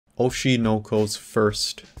Oshi Noko's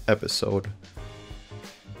first episode.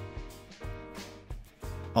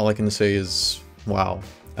 All I can say is, wow.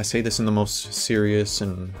 I say this in the most serious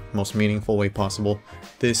and most meaningful way possible.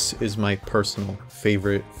 This is my personal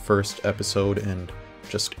favorite first episode and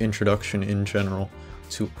just introduction in general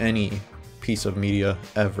to any piece of media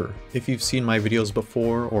ever. If you've seen my videos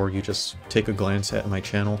before, or you just take a glance at my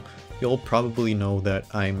channel, you'll probably know that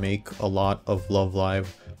I make a lot of Love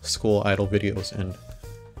Live school idol videos, and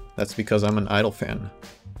that's because I'm an idol fan.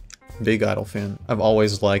 Big idol fan. I've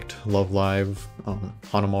always liked Love Live,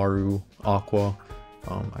 Hanamaru, Aqua.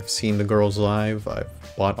 I've seen the girls live, I've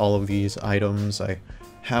bought all of these items. I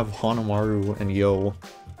have Hanamaru and Yo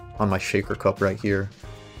on my shaker cup right here.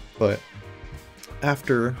 But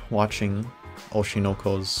after watching Oshi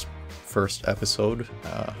Noko's first episode,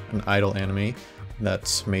 an idol anime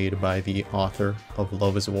that's made by the author of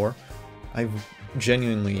Love is War, I've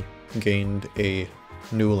genuinely gained a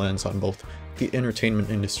new lens on both the entertainment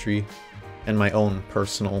industry and my own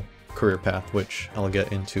personal career path, which I'll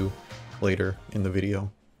get into later in the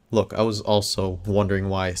video. Look, I was also wondering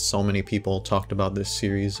why so many people talked about this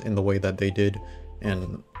series in the way that they did,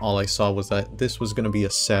 and all I saw was that this was going to be a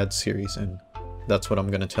sad series, and that's what I'm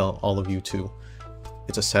going to tell all of you too.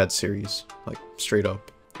 It's a sad series, like straight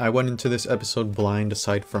up. I went into this episode blind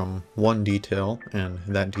aside from one detail, and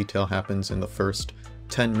that detail happens in the first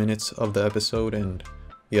 10 minutes of the episode, and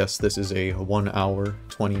yes, this is a 1 hour,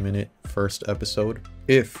 20-minute first episode.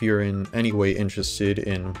 If you're in any way interested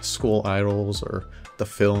in school idols or the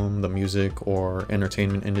film, the music, or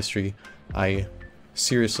entertainment industry, I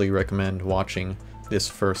seriously recommend watching this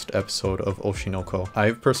first episode of Oshi Noko.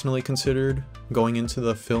 I've personally considered going into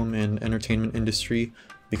the film and entertainment industry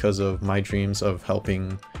because of my dreams of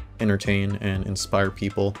helping entertain and inspire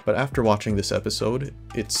people, but after watching this episode,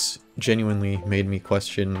 it's genuinely made me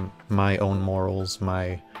question my own morals,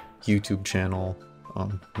 my YouTube channel,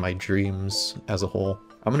 my dreams as a whole.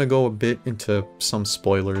 I'm gonna go a bit into some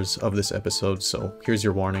spoilers of this episode, so here's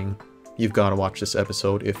your warning. You've got to watch this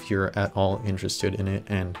episode if you're at all interested in it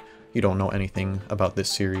and you don't know anything about this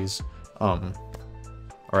series.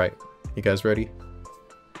 Alright, you guys ready?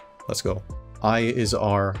 Let's go. Ai is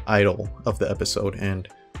our idol of the episode, and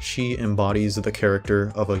she embodies the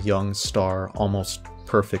character of a young star almost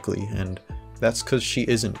perfectly, and that's because she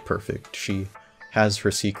isn't perfect. She has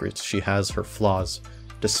her secrets, she has her flaws,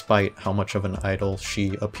 despite how much of an idol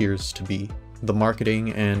she appears to be. The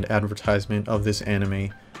marketing and advertisement of this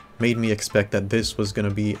anime made me expect that this was going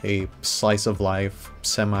to be a slice of life,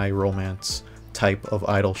 semi-romance type of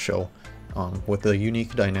idol show, with the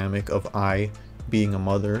unique dynamic of Ai being a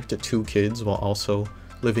mother to 2 kids while also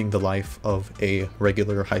living the life of a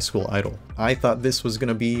regular high school idol. I thought this was going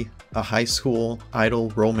to be a high school idol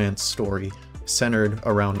romance story centered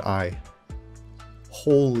around Ai.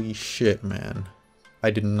 Holy shit, man.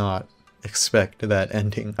 I did not expect that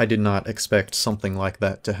ending. I did not expect something like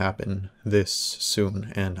that to happen this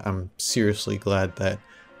soon, and I'm seriously glad that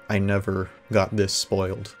I never got this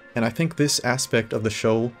spoiled. And I think this aspect of the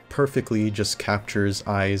show perfectly just captures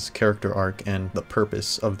Ai's character arc and the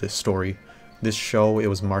purpose of this story. This show, it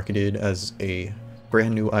was marketed as a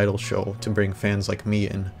brand new idol show to bring fans like me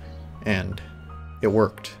in, and it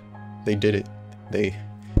worked. They did it.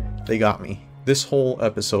 They got me. This whole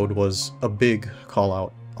episode was a big call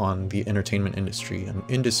out on the entertainment industry, an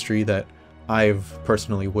industry that I've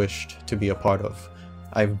personally wished to be a part of.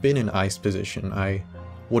 I've been in Ai's position. I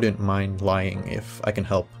wouldn't mind lying if I can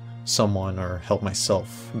help someone or help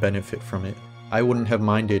myself benefit from it. I wouldn't have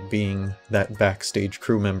minded being that backstage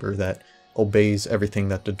crew member that obeys everything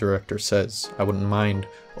that the director says. I wouldn't mind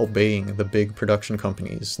obeying the big production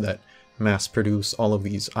companies that mass produce all of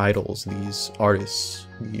these idols, these artists,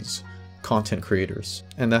 these content creators.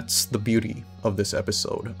 And that's the beauty of this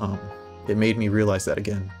episode. It made me realize that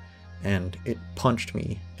again, and it punched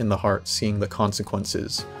me in the heart seeing the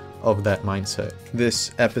consequences of that mindset.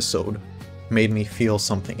 This episode made me feel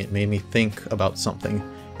something, it made me think about something,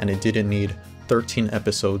 and it didn't need 13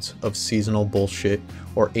 episodes of seasonal bullshit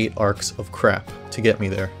or 8 arcs of crap to get me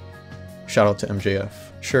there. Shout out to MJF.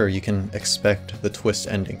 Sure, you can expect the twist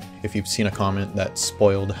ending if you've seen a comment that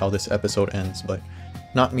spoiled how this episode ends, but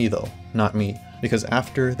not me though, not me. Because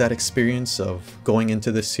after that experience of going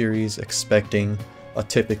into this series expecting a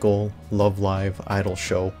typical Love Live idol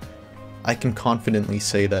show, I can confidently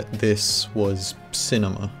say that this was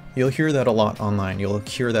cinema. You'll hear that a lot online, you'll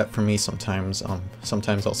hear that from me sometimes.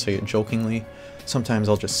 Sometimes I'll say it jokingly, sometimes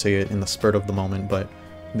I'll just say it in the spur of the moment, but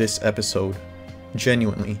this episode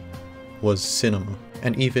genuinely was cinema.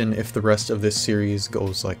 And even if the rest of this series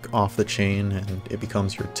goes like off the chain and it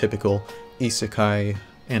becomes your typical isekai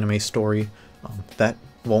anime story, that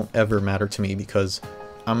won't ever matter to me because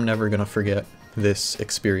I'm never gonna forget this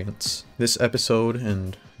experience. This episode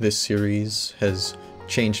and this series has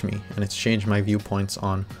changed me, and it's changed my viewpoints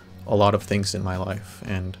on a lot of things in my life,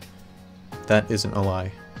 and that isn't a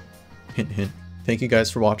lie. Hint hint. Thank you guys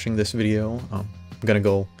for watching this video. I'm gonna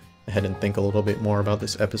go ahead and think a little bit more about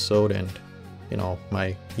this episode and, you know,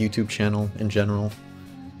 my YouTube channel in general,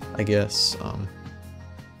 I guess.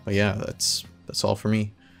 But yeah, that's all for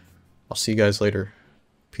me. I'll see you guys later.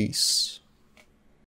 Peace.